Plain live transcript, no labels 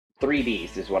three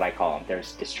Ds is what I call them.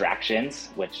 There's distractions,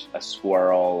 which a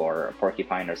squirrel or a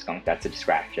porcupine or skunk, that's a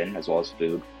distraction, as well as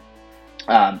food.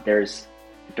 There's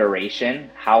duration.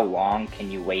 How long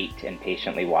can you wait and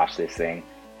patiently watch this thing?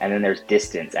 And then there's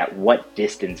distance. At what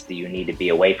distance do you need to be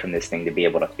away from this thing to be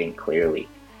able to think clearly?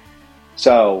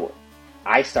 So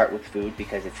I start with food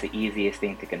because it's the easiest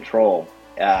thing to control.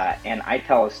 And I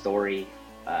tell a story.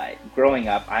 Growing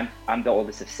up, I'm the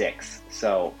oldest of six,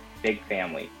 so big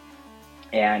family.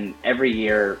 And every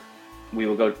year we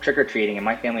will go trick-or-treating, and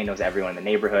my family knows everyone in the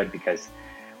neighborhood because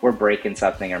we're breaking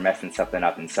something or messing something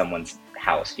up in someone's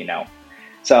house,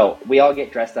 So we all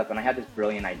get dressed up, and I had this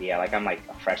brilliant idea. Like, I'm like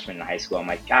a freshman in high school. I'm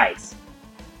like, guys,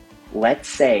 let's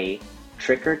say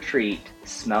trick or treat,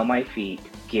 smell my feet,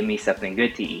 give me something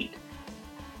good to eat.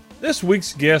 This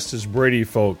week's guest is Brady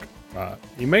Foulk.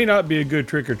 He may not be a good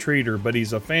trick-or-treater, but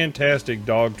he's a fantastic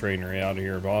dog trainer out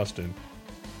here in Austin.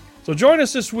 So join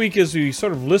us this week as we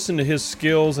sort of listen to his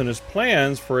skills and his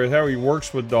plans for how he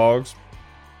works with dogs,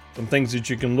 some things that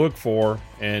you can look for,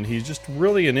 and he's just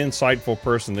really an insightful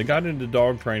person that got into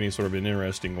dog training sort of in an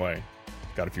interesting way.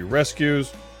 Got a few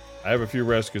rescues. I have a few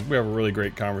rescues. We have a really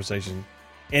great conversation.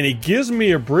 And he gives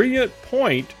me a brilliant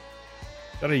point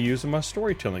that I use in my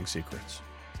storytelling secrets.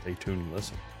 Stay tuned and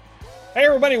listen. Hey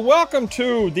everybody, welcome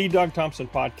to the Doug Thompson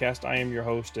Podcast. I am your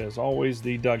host, as always,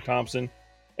 the Doug Thompson.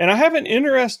 And I have an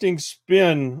interesting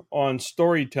spin on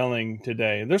storytelling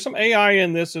today. There's some AI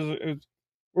in this. We're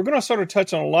going to sort of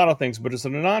touch on a lot of things, but it's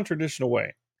in a non-traditional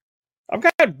way. I've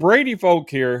got Brady Foulk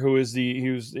here,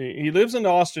 he lives in the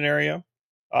Austin area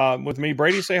with me.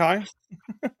 Brady, say hi.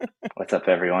 What's up,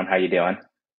 everyone? How you doing?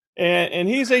 And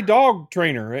he's a dog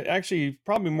trainer. Actually,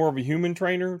 probably more of a human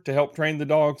trainer to help train the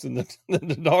dogs than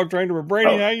the dog trainer. But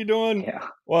Brady, how you doing? Yeah.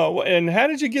 Well, and how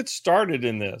did you get started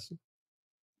in this?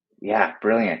 Yeah,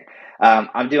 brilliant.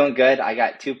 I'm doing good. I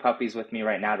got two puppies with me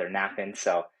right now. They're napping,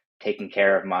 so taking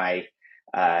care of my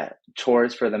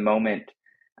chores for the moment.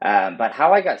 But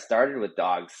how I got started with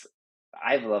dogs,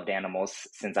 I've loved animals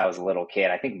since I was a little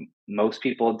kid. I think most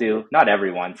people do. Not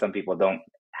everyone. Some people don't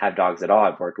have dogs at all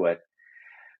I've worked with.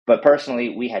 But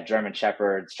personally, we had German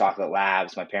Shepherds, Chocolate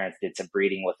Labs. My parents did some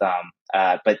breeding with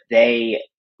them. But they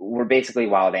were basically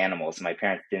wild animals. My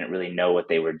parents didn't really know what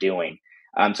they were doing.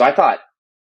 So I thought,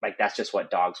 like, that's just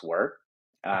what dogs were.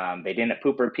 They didn't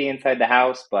poop or pee inside the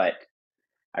house. But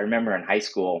I remember in high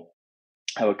school,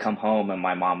 I would come home and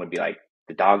my mom would be like,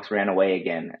 the dogs ran away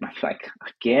again. And I'm like,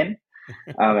 again?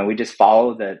 And we just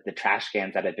follow the trash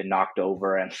cans that had been knocked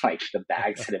over and like the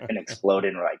bags that had been exploded.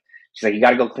 And we're like, she's like, you got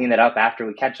to go clean that up after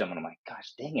we catch them. And I'm like,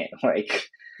 gosh, dang it. Like,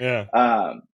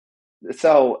 yeah.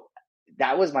 So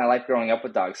that was my life growing up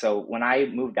with dogs. So when I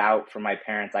moved out from my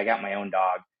parents, I got my own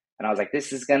dog and I was like,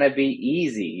 this is going to be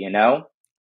easy,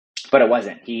 but it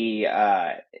wasn't. He,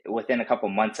 within a couple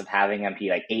months of having him, he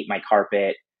like ate my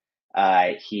carpet.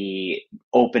 He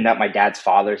opened up my dad's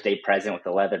Father's Day present with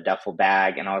a leather duffel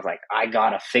bag. And I was like, I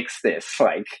gotta fix this.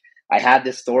 Like, I had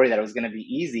this story that it was going to be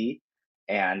easy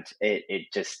and it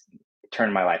just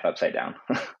turned my life upside down.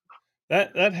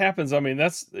 That happens. I mean,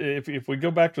 that's, if we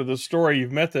go back to the story,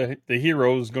 you've met the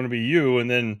hero is going to be you. And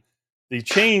then the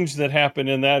change that happened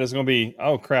in that is going to be,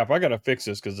 oh crap, I got to fix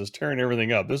this because it's tearing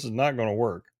everything up. This is not going to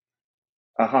work.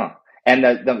 And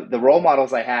the role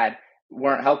models I had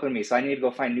weren't helping me. So I need to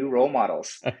go find new role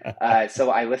models. So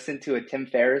I listened to a Tim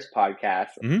Ferriss podcast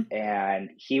and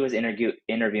he was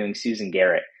interviewing Susan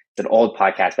Garrett. It's an old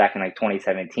podcast back in like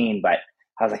 2017, but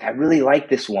I was like, I really like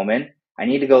this woman. I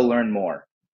need to go learn more.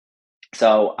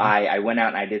 So I went out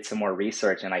and I did some more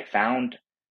research and I found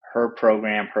her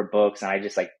program, her books, and I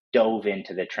just like dove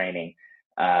into the training.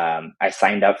 I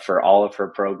signed up for all of her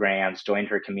programs, joined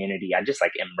her community. I just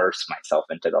like immersed myself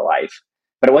into the life,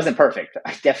 but it wasn't perfect.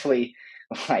 I definitely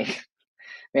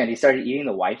he started eating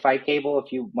the Wi-Fi cable a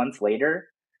few months later.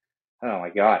 Oh my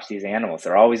gosh, these animals,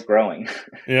 they're always growing.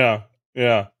 Yeah.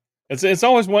 It's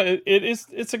always one.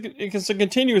 It's a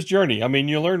continuous journey. I mean,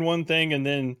 you learn one thing and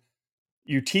then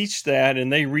you teach that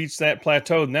and they reach that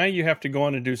plateau. Now you have to go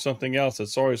on and do something else.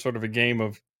 It's always sort of a game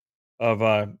of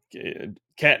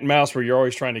cat and mouse where you're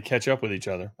always trying to catch up with each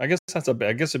other. I guess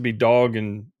it'd be dog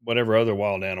and whatever other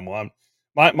wild animal.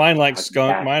 Mine like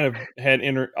skunk. Yeah. Mine have had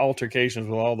altercations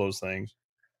with all those things.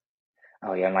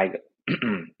 Oh yeah,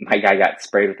 my guy got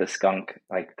sprayed with a skunk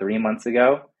like 3 months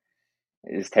ago.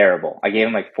 It was terrible. I gave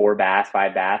him like 5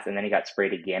 baths, and then he got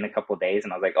sprayed again a couple of days,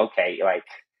 and I was like, okay, like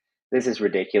this is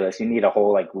ridiculous. You need a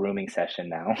whole like grooming session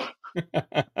now.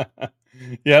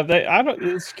 Yeah,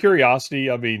 it's curiosity.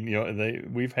 I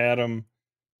mean, we've had them.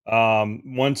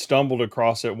 One stumbled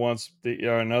across it once.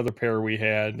 Another pair we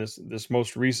had this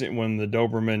most recent one, the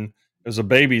Doberman It was a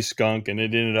baby skunk, and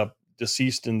it ended up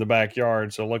deceased in the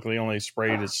backyard. So luckily, only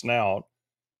sprayed its snout.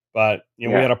 But we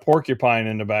had Yeah. a porcupine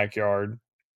in the backyard.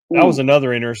 That was Ooh,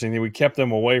 another interesting thing. We kept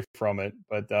them away from it,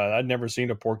 but I'd never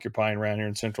seen a porcupine around here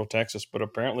in Central Texas. But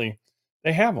apparently,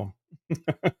 they have them.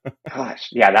 gosh.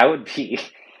 Yeah, that would be.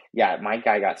 Yeah, my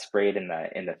guy got sprayed in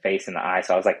the face and the eye,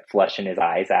 so I was like flushing his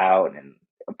eyes out, and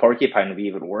a porcupine would be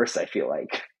even worse, I feel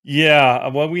like. Yeah,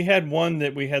 well, we had one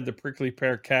that we had the prickly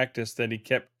pear cactus that he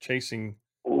kept chasing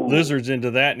Ooh, lizards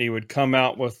into that, and he would come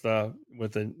out with the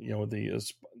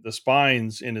the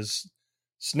spines in his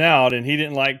snout, and he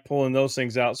didn't like pulling those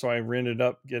things out. So I rented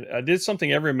up. I did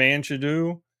something every man should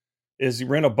do is you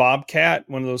rent a bobcat,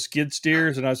 one of those skid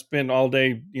steers, and I spent all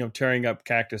day tearing up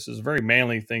cactuses. A very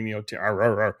manly thing,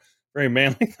 very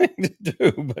manly thing to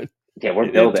do, but yeah, we're it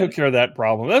took building. care of that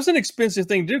problem. That's an expensive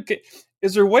thing to do.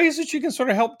 Is there ways that you can sort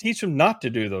of help teach them not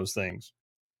to do those things?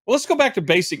 Well, let's go back to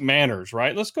basic manners,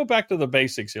 right? Let's go back to the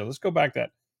basics here. Let's go back to that.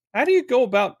 How do you go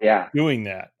about Yeah, doing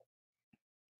that?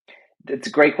 it's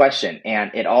a great question, and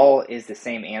it all is the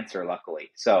same answer, luckily.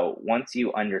 So once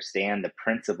you understand the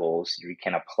principles, you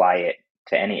can apply it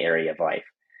to any area of life.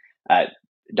 Uh,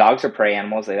 Dogs are prey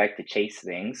animals. They like to chase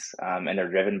things, and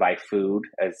they're driven by food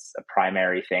as a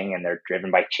primary thing, and they're driven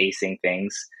by chasing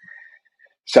things.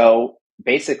 So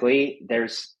basically,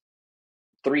 there's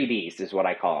three Ds is what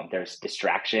I call them. There's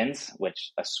distractions,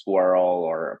 which a squirrel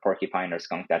or a porcupine or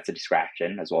skunk, that's a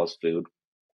distraction, as well as food.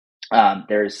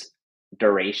 There's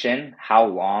duration. How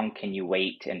long can you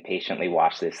wait and patiently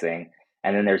watch this thing?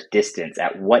 And then there's distance.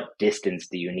 At what distance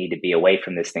do you need to be away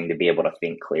from this thing to be able to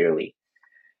think clearly?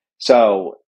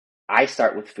 So I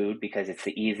start with food because it's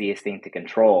the easiest thing to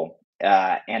control.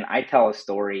 And I tell a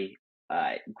story.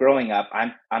 Growing up,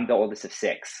 I'm the oldest of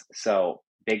six, so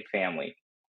big family.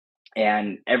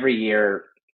 And every year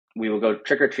we will go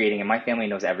trick or treating, and my family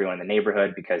knows everyone in the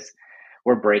neighborhood because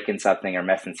we're breaking something or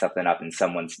messing something up in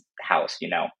someone's house.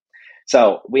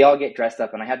 So we all get dressed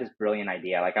up, and I had this brilliant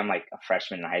idea. Like I'm like a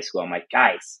freshman in high school. I'm like,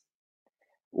 guys,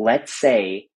 let's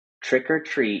say trick or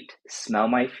treat, smell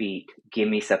my feet, give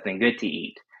me something good to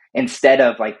eat. Instead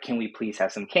of like, can we please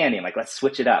have some candy? I'm like, let's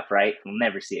switch it up, right? We'll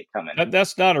never see it coming.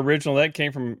 That's not original. That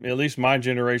came from at least my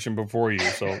generation before you.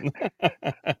 So,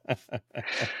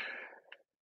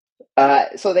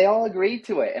 So they all agreed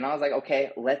to it. And I was like,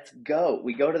 okay, let's go.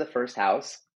 We go to the first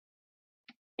house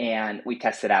and we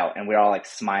test it out. And we're all like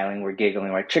smiling, we're giggling,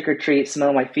 we're like, trick or treat,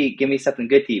 smell my feet, give me something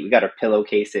good to eat. We got our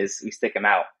pillowcases, we stick them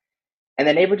out. And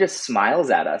the neighbor just smiles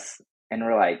at us. And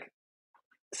we're like,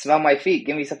 smell my feet,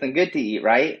 give me something good to eat,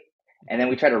 right? And then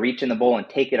we try to reach in the bowl and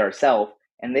take it ourselves.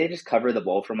 And they just cover the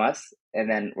bowl from us. And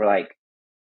then we're like,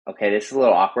 okay, this is a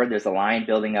little awkward. There's a line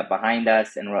building up behind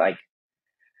us. And we're like,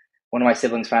 one of my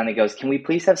siblings finally goes, can we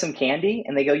please have some candy?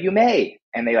 And they go, you may.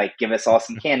 And they like give us all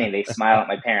some candy and they smile at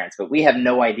my parents. But we have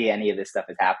no idea any of this stuff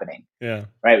is happening. yeah.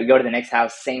 Right. We go to the next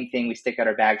house, same thing. We stick out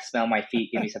our bag, smell my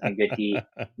feet, give me something good to eat.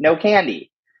 No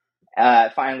candy.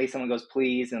 Finally, someone goes,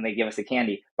 please, and they give us a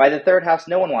candy. By the third house,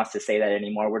 no one wants to say that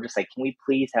anymore. We're just like, can we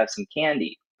please have some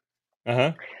candy?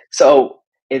 Uh-huh. So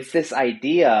it's this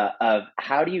idea of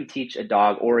how do you teach a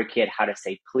dog or a kid how to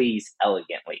say please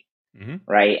elegantly, Mm-hmm.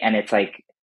 right? And it's like,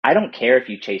 I don't care if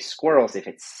you chase squirrels if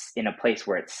it's in a place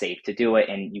where it's safe to do it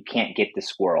and you can't get the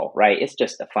squirrel, right? It's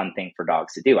just a fun thing for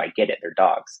dogs to do. I get it, they're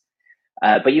dogs.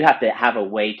 But you have to have a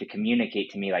way to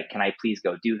communicate to me, like, can I please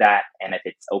go do that? And if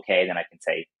it's okay, then I can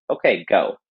say, okay,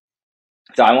 go.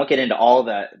 So I won't get into all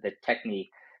the technique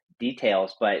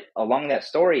details, but along that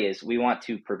story is we want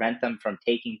to prevent them from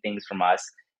taking things from us.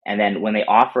 And then when they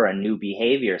offer a new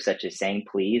behavior, such as saying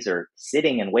please or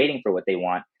sitting and waiting for what they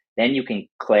want, then you can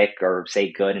click or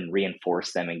say good and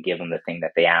reinforce them and give them the thing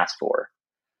that they asked for.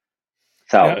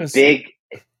 Yeah.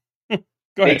 So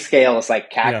Go big ahead. scale is like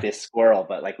Yeah. cactus squirrel,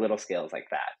 but like little scale is like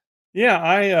that. Yeah.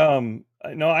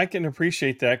 I know I can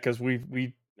appreciate that because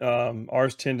we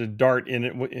ours tend to dart in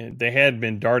it. They had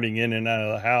been darting in and out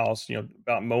of the house,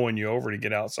 about mowing you over to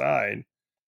get outside.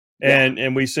 Yeah.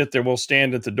 And we sit there, we'll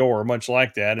stand at the door, much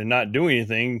like that, and not do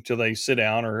anything till they sit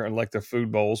down, or like the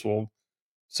food bowls, we'll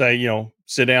say,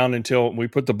 sit down until we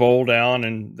put the bowl down,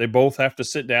 and they both have to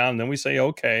sit down. And then we say,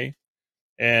 okay.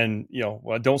 And,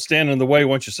 well, don't stand in the way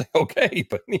once you say, okay,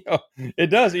 but it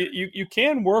does, you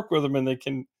can work with them and they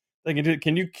can do,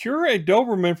 can you cure a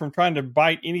Doberman from trying to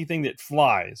bite anything that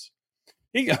flies?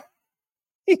 He,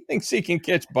 he thinks he can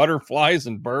catch butterflies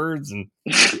and birds and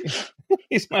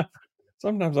he's not,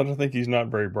 sometimes I don't think he's not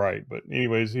very bright, but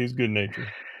anyways, he's good natured.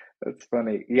 That's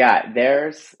funny. Yeah,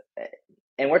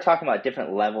 and we're talking about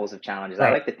different levels of challenges. I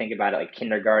Right. like to think about it like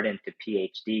kindergarten to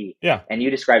PhD. Yeah. And you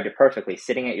described it perfectly.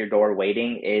 Sitting at your door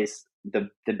waiting is the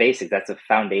basics. That's a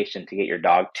foundation to get your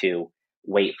dog to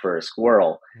wait for a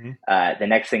squirrel. Mhm. The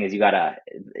next thing is you gotta.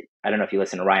 I don't know if you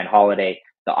listen to Ryan Holiday.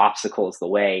 The obstacle is the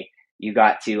way. You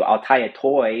got to. I'll tie a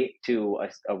toy to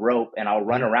a rope and I'll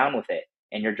run Mhm. around with it.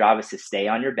 And your job is to stay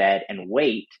on your bed and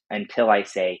wait until I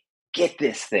say, "Get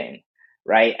this thing,"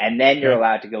 right? And then you're Okay.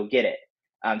 allowed to go get it.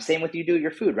 Same with you do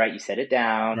your food, right? You set it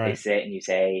down. They Right. sit and you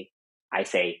say, "I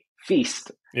say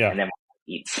feast," Yeah. and then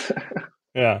eats.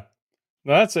 Yeah.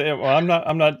 No, that's it. Well, I'm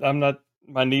not.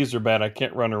 My knees are bad. I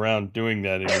can't run around doing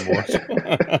that anymore. So.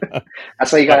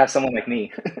 That's why you gotta But have someone like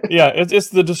me. yeah, it's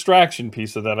the distraction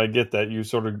piece of that. I get that you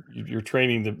sort of you're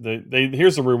training they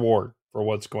here's a reward for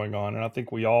what's going on, and I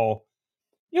think we all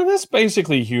that's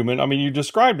basically human. I mean, you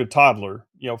described a toddler,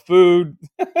 food,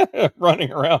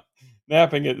 running around,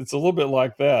 napping. It's a little bit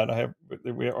like that.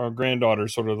 Our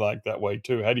granddaughter's sort of like that way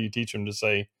too. How do you teach them to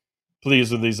say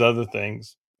please with these other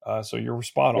things? So you're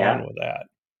spot on Yeah, with that.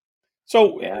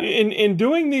 So yeah, in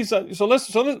doing these, let's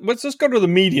just go to the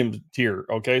medium tier.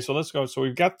 Okay, so let's go. So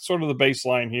we've got sort of the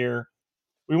baseline here.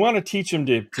 We want to teach them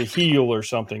to heal or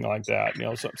something like that.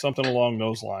 Something along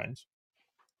those lines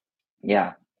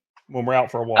yeah. when we're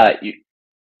out for a Uh, walk. you,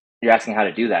 you're asking how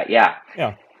to do that. Yeah,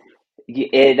 Yeah.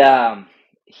 it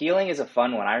healing is a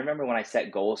fun one. I remember when I set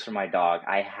goals for my dog.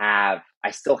 I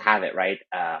still have it, right?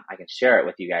 I can share it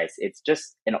with you guys. It's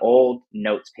just an old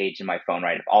notes page in my phone,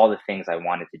 right, of all the things I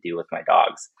wanted to do with my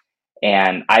dogs.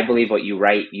 And I believe what you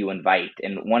write, you invite.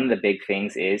 And one of the big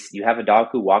things is you have a dog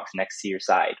who walks next to your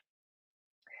side.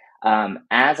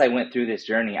 As I went through this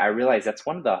journey, I realized that's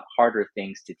one of the harder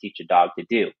things to teach a dog to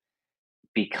do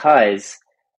because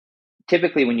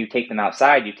typically when you take them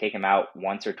outside, you take them out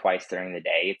once or twice during the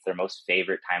day. It's their most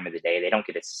favorite time of the day. They don't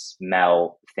get to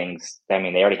smell things. I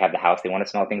mean, they already have the house. They want to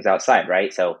smell things outside,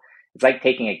 right? So it's like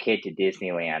taking a kid to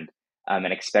Disneyland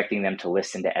and expecting them to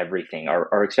listen to everything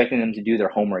or expecting them to do their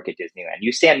homework at Disneyland.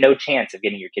 You stand no chance of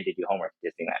getting your kid to do homework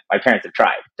at Disneyland. My parents have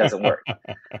tried. It doesn't work.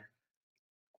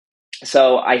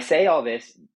 So I say all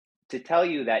this to tell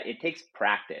you that it takes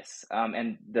practice.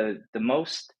 And the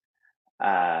most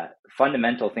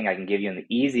fundamental thing I can give you and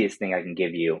the easiest thing I can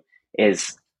give you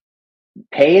is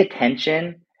pay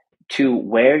attention to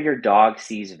where your dog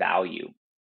sees value.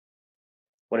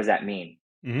 What does that mean?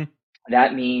 Hmm.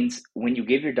 That means when you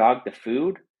give your dog the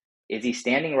food, is he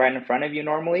standing right in front of you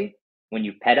normally? When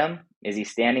you pet him, is he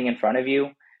standing in front of you?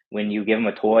 When you give him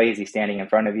a toy, is he standing in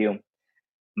front of you?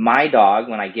 My dog,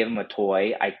 when I give him a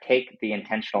toy, I take the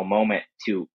intentional moment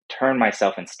to turn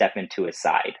myself and step into his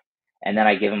side. And then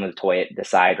I give him the toy at the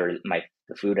side or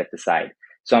the food at the side.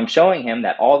 So I'm showing him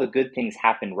that all the good things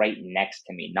happen right next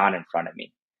to me, not in front of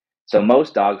me. So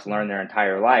most dogs learn their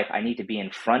entire life, I need to be in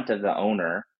front of the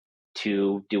owner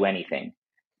to do anything.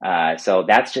 So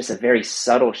that's just a very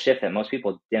subtle shift that most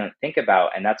people didn't think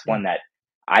about. And that's Yeah. one that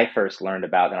I first learned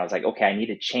about. And I was like, okay, I need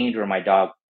to change where my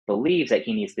dog believes that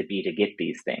he needs to be to get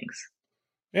these things.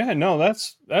 Yeah, no,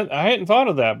 I hadn't thought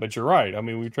of that, but you're right. I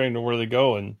mean, we train to where they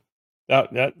go, and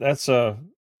that's a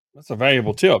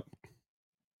valuable tip.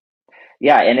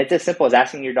 Yeah, and it's as simple as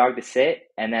asking your dog to sit,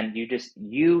 and then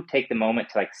you take the moment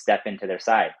to like step into their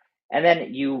side. And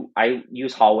then I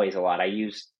use hallways a lot. I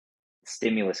use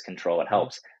stimulus control. It Mhm.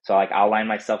 helps. So like I'll line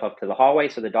myself up to the hallway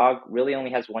so the dog really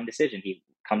only has one decision. He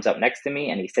comes up next to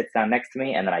me and he sits down next to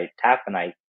me, and then I tap and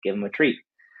I give him a treat.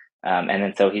 And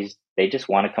then so they just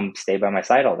want to come stay by my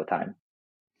side all the time.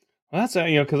 Well, that's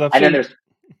because I've And then seen.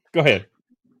 Go ahead.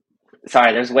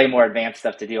 there's way more advanced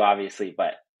stuff to do, obviously,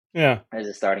 but Yeah. there's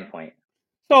a starting point.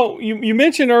 So you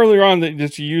mentioned earlier on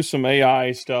that you use some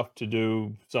AI stuff to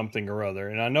do something or other,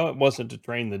 and I know it wasn't to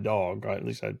train the dog, or at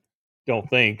least I don't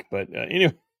think. But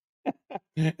anyway,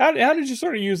 how did you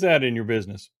sort of use that in your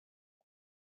business?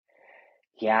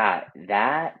 Yeah,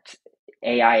 that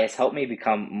AI has helped me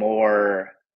become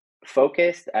more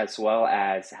focused as well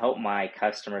as help my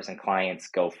customers and clients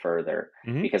go further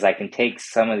Hmm. because I can take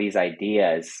some of these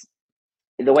ideas.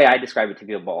 The way I describe it to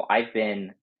people, I've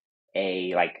been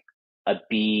a like a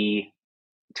B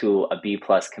to a B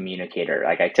plus communicator.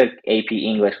 Like I took AP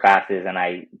English classes and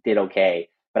I did okay,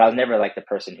 but I was never like the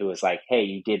person who was like, "Hey,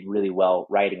 you did really well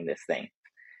writing this thing."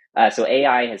 So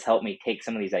AI has helped me take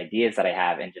some of these ideas that I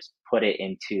have and just put it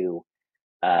into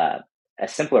uh, a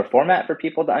simpler format for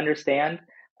people to understand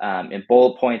in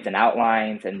bullet points and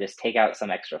outlines, and just take out some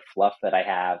extra fluff that I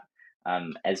have,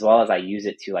 as well as I use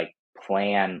it to like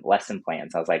plan lesson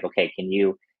plans. I was like, okay, can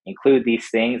you include these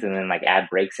things and then like add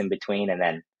breaks in between, and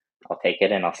then I'll take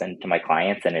it and I'll send it to my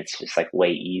clients, and it's just like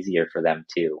way easier for them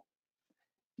to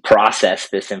process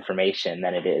this information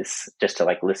than it is just to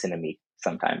like listen to me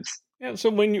sometimes. Yeah.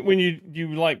 So when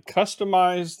you like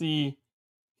customize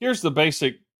here's the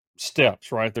basic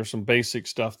steps, right? There's some basic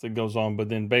stuff that goes on, but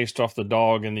then based off the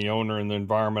dog and the owner and the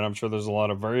environment, I'm sure there's a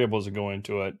lot of variables that go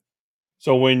into it.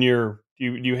 So when you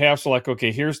have to like,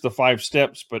 okay, here's the 5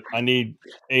 steps, but I need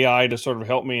AI to sort of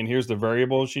help me, and here's the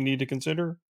variables you need to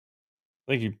consider.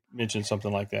 I think you mentioned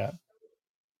something like that.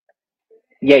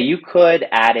 Yeah, you could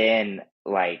add in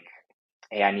like,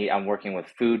 hey, I'm working with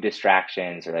food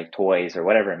distractions or like toys or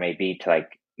whatever it may be to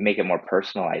like make it more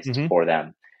personalized Hmm. for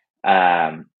them.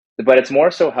 Um, but it's more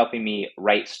so helping me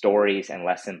write stories and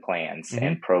lesson plans Hmm.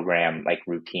 and program like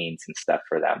routines and stuff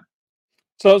for them.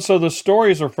 So the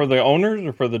stories are for the owners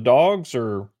or for the dogs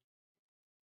or?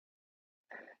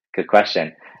 Good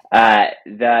question.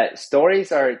 The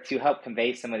stories are to help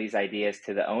convey some of these ideas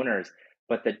to the owners,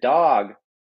 but the dog,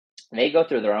 they go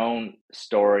through their own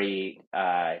story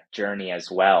journey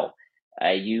as well.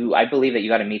 I believe that you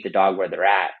got to meet the dog where they're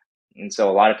at, and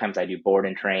so a lot of times I do board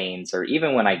and trains, or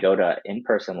even when I go to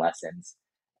in-person lessons,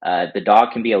 the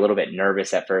dog can be a little bit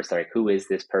nervous at first. They're like, "Who is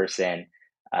this person?"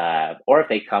 Or if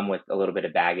they come with a little bit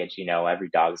of baggage, every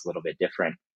dog's a little bit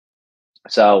different.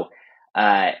 So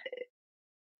uh,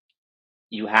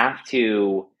 you have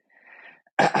to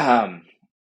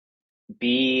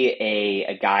be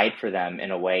a guide for them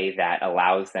in a way that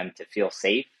allows them to feel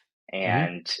safe Hmm.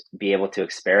 and be able to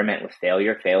experiment with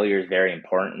failure. Failure is very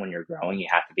important when you're growing. You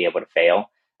have to be able to fail.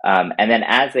 And then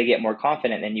as they get more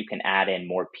confident, then you can add in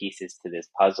more pieces to this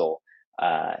puzzle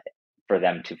uh, for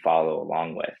them to follow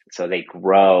along with. So they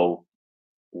grow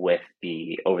with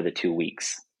the over the 2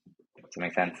 weeks. Does that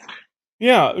make sense?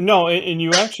 Yeah, no, and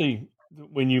you actually,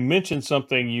 when you mentioned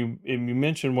something, you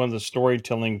mentioned one of the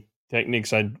storytelling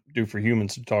techniques I do for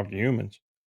humans to talk to humans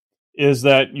is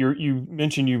that you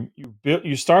mentioned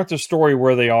you start the story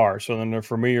where they are, so then they're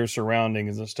familiar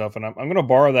surroundings and stuff. And I'm going to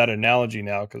borrow that analogy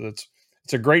now because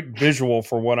it's a great visual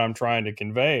for what I'm trying to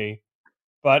convey.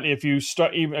 But if you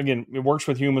start, even again, it works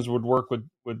with humans, would work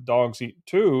with dogs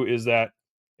too. Is that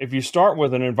if you start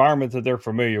with an environment that they're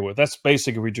familiar with, that's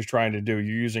basically what you're trying to do.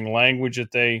 You're using language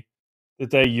that they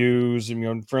use,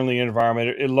 friendly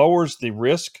environment. It lowers the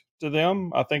risk to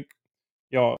them, I think,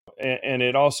 and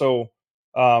it also,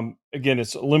 again,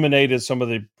 it's eliminated some of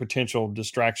the potential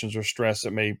distractions or stress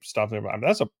that may stop them. I mean,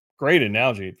 that's a great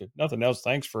analogy. If nothing else,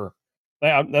 thanks for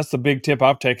that. That's the big tip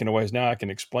I've taken away. Is now I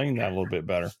can explain that a little bit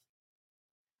better.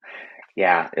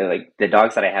 Yeah, like the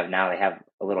dogs that I have now, they have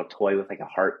a little toy with like a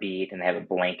heartbeat, and they have a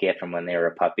blanket from when they were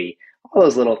a puppy. All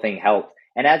those little things help.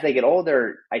 And as they get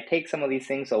older, I take some of these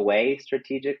things away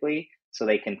strategically so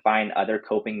they can find other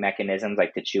coping mechanisms,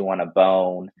 like to chew on a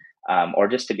bone, or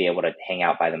just to be able to hang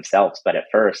out by themselves. But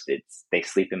at first, it's they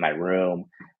sleep in my room,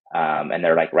 and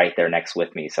they're like right there next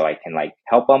with me, so I can like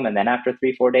help them. And then after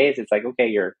 3, 4 days, it's like, okay,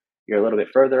 you're a little bit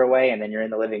further away, and then you're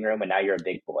in the living room, and now you're a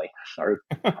big boy or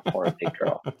a big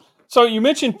girl. So you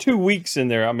mentioned 2 weeks in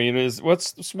there. I mean, is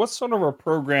what's sort of a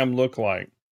program look like?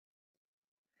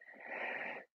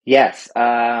 Yes.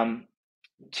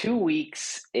 2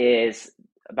 weeks is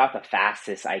about the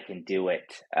fastest I can do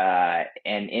it.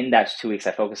 And in that 2 weeks,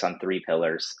 I focus on three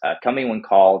pillars. Coming when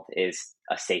called is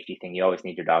a safety thing. You always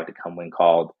need your dog to come when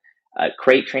called.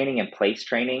 Crate training and place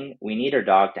training. We need our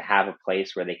dog to have a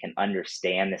place where they can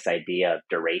understand this idea of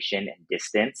duration and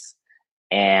distance.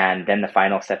 And then the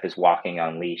final step is walking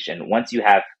on leash. And once you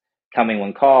have coming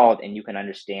when called and you can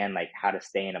understand like how to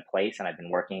stay in a place, and I've been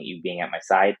working at you being at my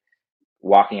side,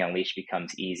 walking on leash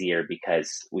becomes easier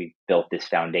because we've built this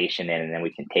foundation in, and then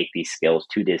we can take these skills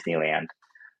to Disneyland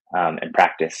and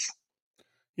practice.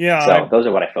 Yeah, So those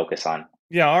are what I focus on.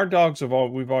 yeah. Our dogs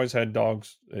we've always had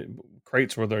dogs,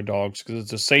 crates with our dogs because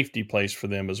it's a safety place for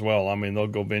them as well. I mean, they'll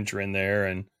go venture in there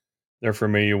and they're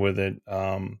familiar with it.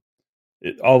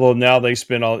 Although now they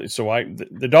spend all, so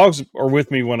the dogs are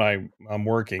with me when I'm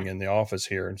working in the office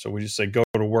here, and so we just say go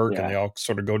to work, and they Yeah. all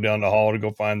sort of go down the hall to go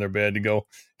find their bed to go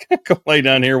go lay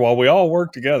down here while we all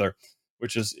work together,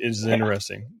 which is Yeah.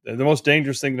 interesting. The most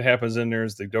dangerous thing that happens in there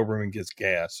is the Doberman gets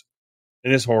gas,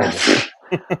 and it's horrible.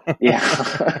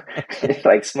 Yeah. It's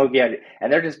like smoky out,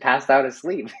 and they're just passed out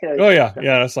asleep. Oh yeah,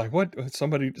 yeah. It's like what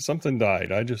something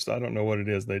died. I don't know what it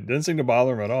is. They didn't seem to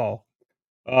bother them at all.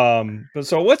 But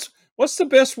so what's the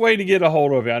best way to get a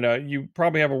hold of you? I know you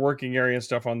probably have a working area and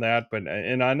stuff on that, but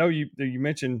and I know you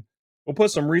mentioned we'll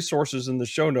put some resources in the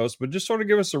show notes, but just sort of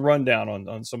give us a rundown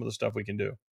on some of the stuff we can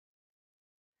do.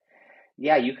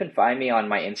 Yeah, you can find me on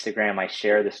my Instagram. I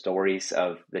share the stories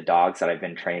of the dogs that I've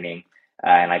been training,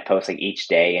 and I post like each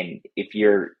day. And if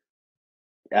you're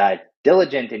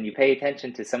diligent and you pay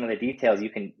attention to some of the details, you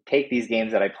can take these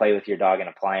games that I play with your dog and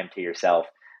apply them to yourself.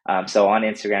 So on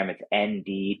Instagram, it's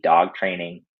ND Dog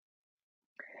Training.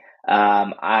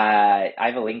 I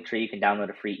have a link tree. You can download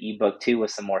a free ebook too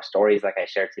with some more stories like I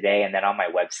shared today. And then on my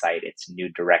website, it's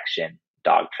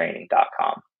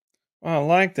newdirectiondogtraining.com. I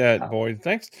like that, Um, Boyd.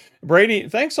 Thanks, Brady.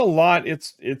 Thanks a lot.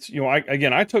 It's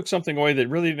I took something away that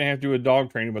really didn't have to do with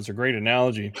dog training, but it's a great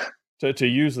analogy to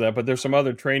use that. But there's some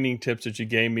other training tips that you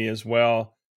gave me as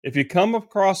well. If you come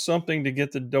across something to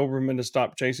get the Doberman to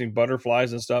stop chasing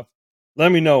butterflies and stuff,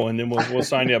 let me know, and then we'll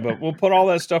sign you up. But we'll put all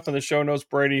that stuff in the show notes,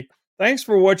 Brady. Thanks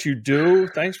for what you do.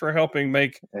 Thanks for helping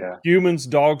make yeah, humans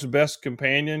dogs' best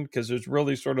companion, because it's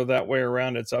really sort of that way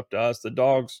around. It's up to us. The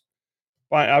dogs,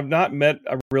 I've not met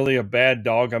really a bad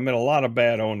dog. I met a lot of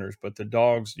bad owners, but the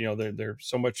dogs, they're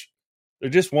so much. They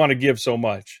just want to give so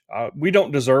much. We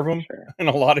don't deserve them sure. in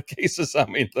a lot of cases. I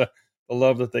mean, the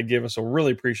love that they give us. So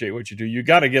really appreciate what you do. You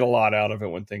got to get a lot out of it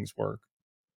when things work.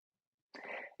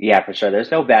 Yeah, for sure.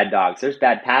 There's no bad dogs. There's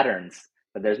bad patterns,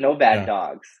 but there's no bad Yeah,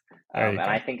 dogs. there you And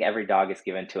I go. think every dog is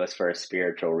given to us for a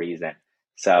spiritual reason.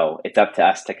 So it's up to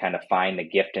us to kind of find the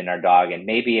gift in our dog. And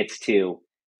maybe it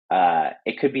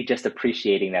could be just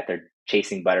appreciating that they're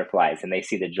chasing butterflies and they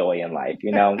see the joy in life.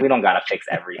 We don't got to fix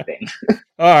everything.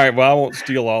 All right. Well, I won't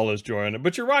steal all his joy in it,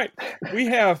 but you're right. We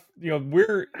have,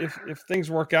 we're if things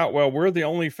work out well, we're the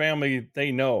only family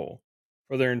they know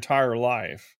for their entire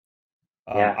life.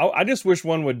 Yeah. I just wish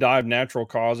one would die of natural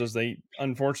causes.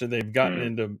 Unfortunately, they've gotten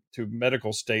Mm, into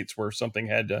medical states where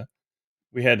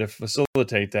we had to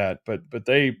facilitate that. But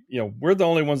they, we're the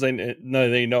only ones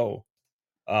they know.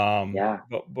 yeah.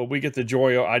 But we get the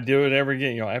joy. I do it every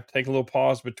game. I have to take a little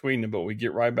pause between them, but we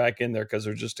get right back in there because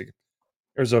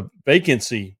there's a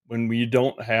vacancy when you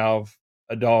don't have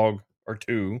a dog or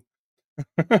two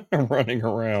running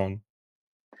around.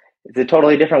 It's a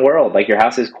totally different world. Like your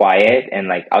house is quiet, and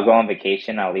like I'll go on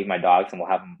vacation, I'll leave my dogs, and we'll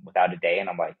have them without a day, and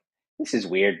I'm like, this is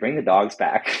weird. Bring the dogs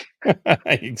back.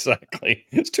 Exactly.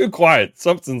 It's too quiet.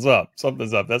 Something's up.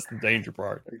 Something's up. That's the danger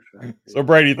part. Exactly. So,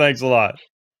 Brady, thanks a lot.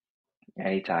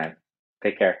 Anytime.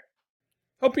 Take care.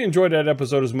 Hope you enjoyed that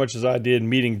episode as much as I did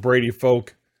meeting Brady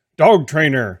Foulk, dog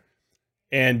trainer.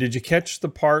 And did you catch the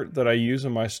part that I use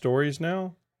in my stories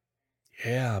now?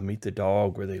 Yeah, meet the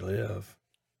dog where they live.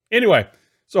 Anyway,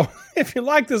 so if you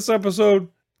like this episode,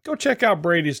 go check out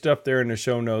Brady's stuff there in the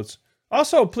show notes.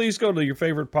 Also, please go to your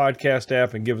favorite podcast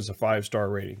app and give us a 5-star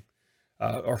rating.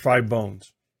 Or 5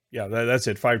 bones. Yeah, that's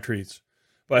it. 5 treats.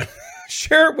 But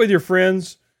share it with your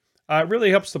friends. It really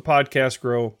helps the podcast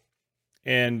grow.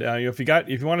 And if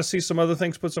you want to see some other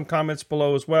things, put some comments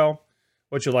below as well.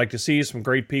 What you'd like to see, some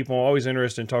great people. Always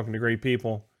interested in talking to great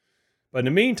people. But in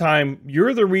the meantime,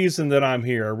 you're the reason that I'm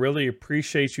here. I really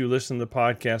appreciate you listening to the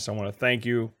podcast. I want to thank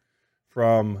you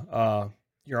from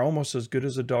you're almost as good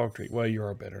as a dog treat. Well, you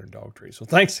are better than a dog treat. So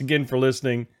thanks again for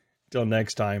listening. Until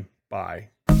next time, bye.